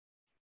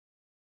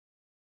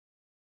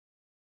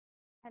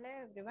Hello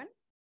everyone.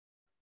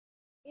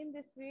 In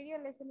this video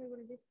lesson, we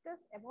will discuss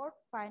about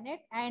finite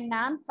and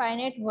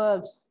non-finite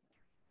verbs.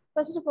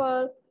 First of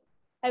all,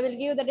 I will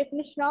give the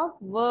definition of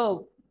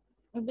verb.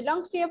 It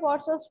belongs to a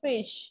part of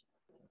speech.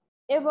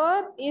 A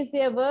verb is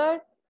a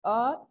word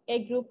or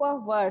a group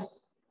of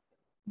words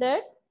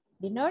that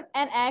denote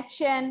an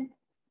action,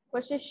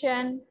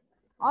 position,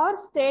 or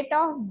state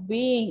of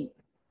being.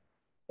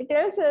 It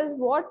tells us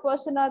what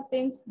person or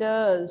things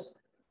does.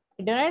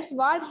 It denotes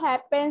what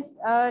happens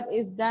or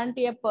is done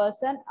to a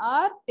person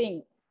or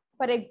thing.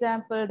 For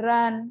example,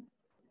 run,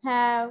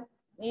 have,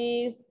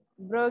 is,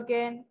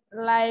 broken,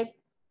 like.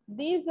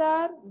 These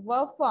are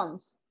verb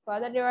forms.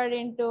 Further divided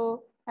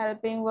into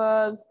helping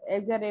verbs,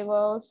 auxiliary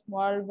verbs,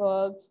 modal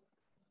verbs.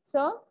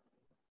 So,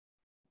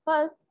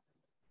 first,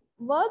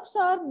 verbs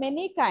are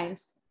many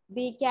kinds.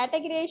 The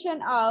categorization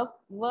of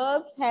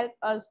verbs help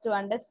us to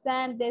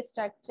understand their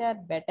structure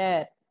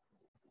better.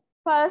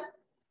 First,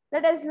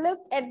 let us look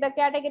at the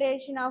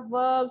categorization of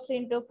verbs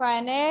into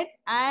finite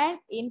and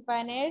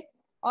infinite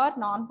or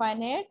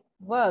non-finite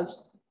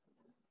verbs.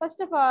 First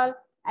of all,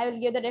 I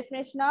will give the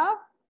definition of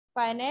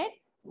finite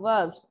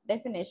verbs.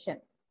 Definition.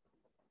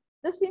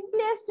 The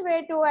simplest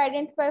way to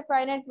identify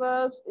finite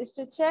verbs is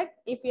to check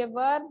if a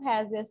verb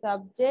has a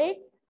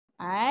subject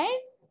and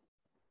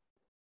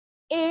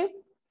if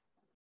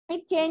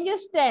it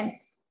changes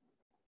tense.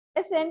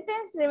 A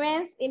sentence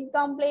remains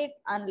incomplete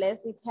unless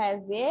it has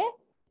a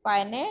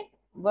finite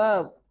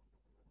verb.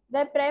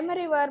 The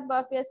primary verb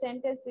of a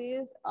sentence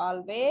is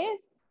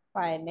always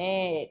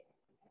finite.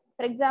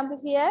 For example,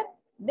 here,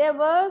 they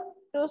walk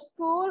to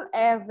school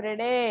every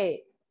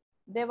day.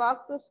 They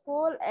walk to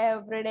school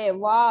every day.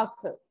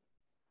 Walk.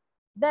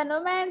 The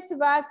nomads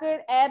walked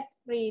earth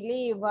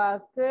freely.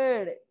 Walked.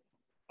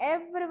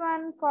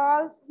 Everyone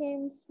calls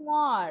him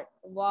smart.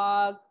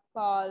 Walk,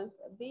 calls.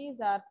 These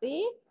are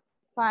the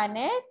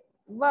finite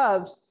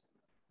verbs.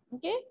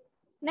 Okay.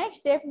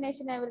 Next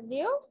definition I will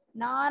give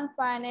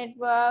non-finite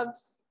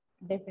verbs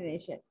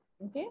definition.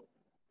 Okay.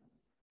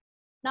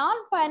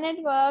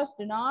 Non-finite verbs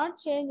do not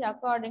change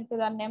according to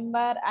the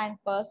number and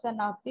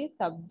person of the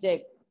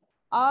subject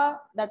or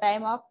the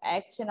time of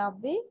action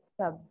of the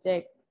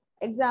subject.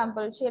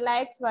 Example, she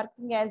likes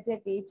working as a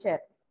teacher.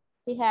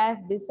 She has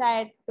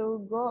decided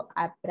to go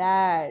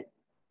abroad.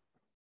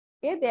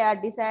 Okay, they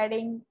are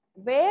deciding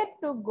where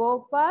to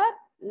go for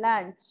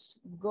lunch.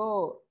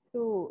 Go,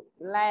 to,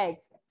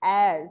 likes,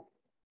 as.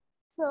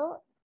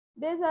 So,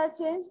 these are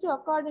changed to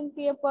according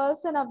to a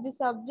person of the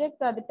subject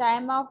or the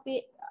time of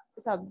the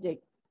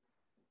subject.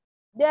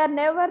 They are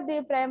never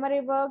the primary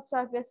verbs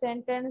of a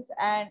sentence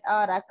and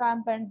are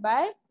accompanied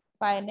by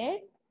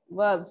finite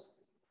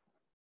verbs.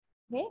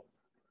 Okay.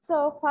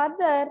 So,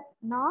 further,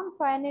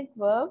 non-finite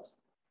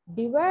verbs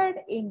divide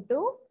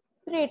into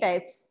three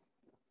types.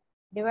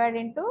 Divide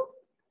into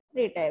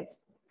three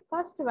types.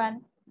 First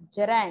one,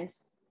 gerunds.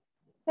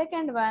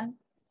 Second one,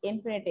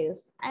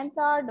 infinitives. And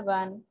third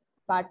one,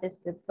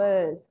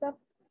 participles. So,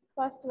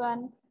 first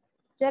one,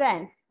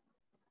 gerunds.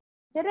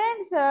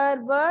 Gerunds are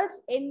words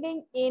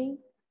ending in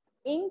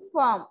ing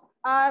form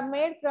are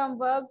made from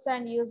verbs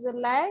and used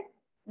like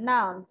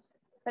nouns.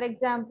 For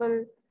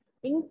example,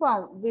 ing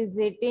form,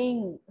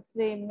 visiting,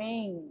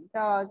 swimming,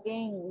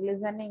 talking,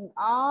 listening.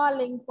 All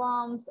ing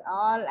forms,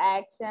 all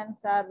actions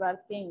are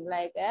working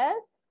like as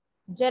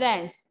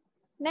gerunds.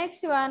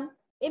 Next one,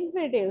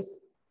 infinitives.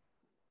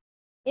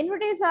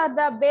 Infinitives are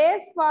the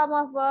base form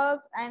of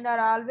verbs and are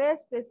always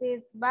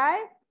preceded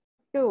by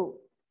to.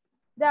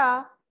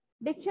 The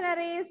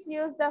dictionaries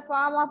use the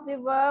form of the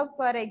verb.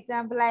 For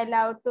example, I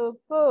love to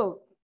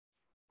cook,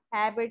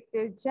 habit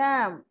to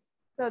jump.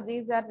 So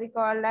these are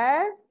called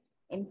as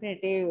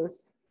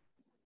infinitives.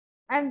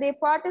 And the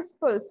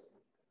participles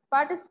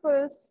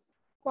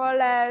called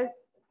as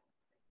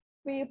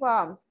free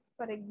forms.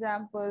 For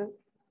example,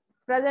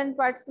 present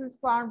participles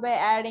formed by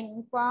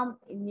adding form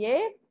in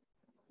a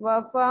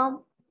verb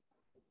form,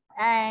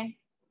 and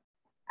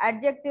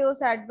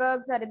adjectives,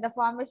 adverbs are in the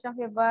formation of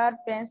a verb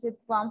tense with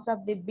forms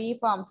of the be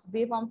forms.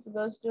 Be forms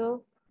goes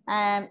to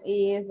am,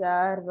 is,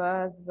 are,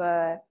 was,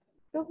 were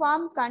to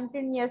form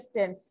continuous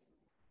tense.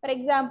 For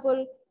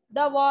example,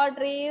 the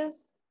water is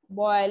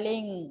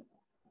boiling.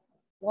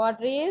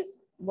 Water is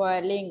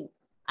boiling.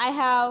 I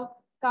have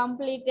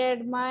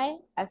completed my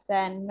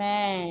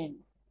assignment.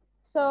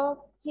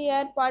 So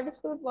here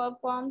participle verb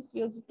forms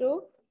used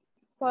to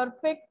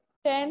perfect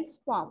tense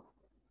form.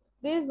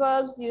 These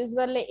verbs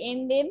usually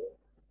end in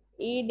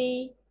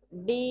ed,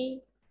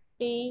 d,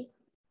 t,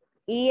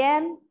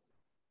 en,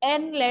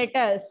 n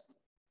letters.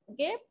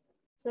 Okay.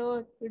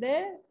 So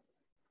today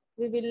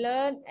we will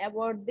learn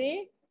about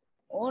the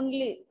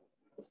only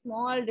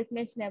small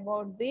definition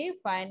about the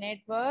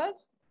finite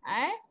verbs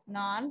and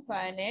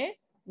non-finite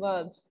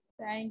verbs.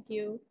 Thank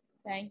you.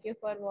 Thank you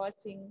for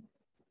watching.